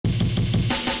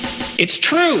It's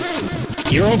true.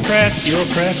 You're oppressed, you're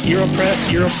oppressed, you're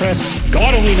oppressed, you're oppressed.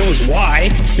 God only knows why.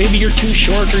 Maybe you're too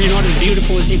short, or you're not as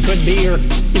beautiful as you could be, or,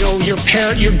 you know, your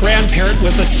grandparent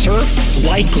was a serf,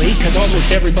 likely, because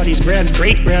almost everybody's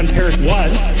great-grandparent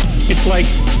was. It's like,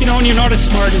 you know, and you're not as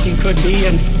smart as you could be,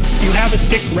 and you have a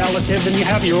sick relative, and you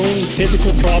have your own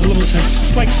physical problems. And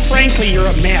it's like, frankly, you're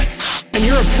a mess. And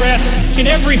you're oppressed in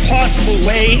every possible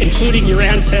way, including your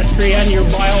ancestry and your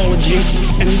biology.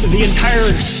 And the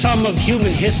entire sum of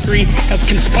human history has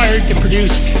conspired to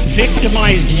produce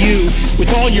victimized you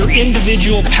with all your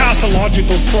individual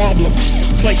pathological problems.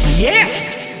 It's like,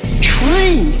 yes,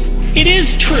 true. It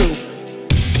is true.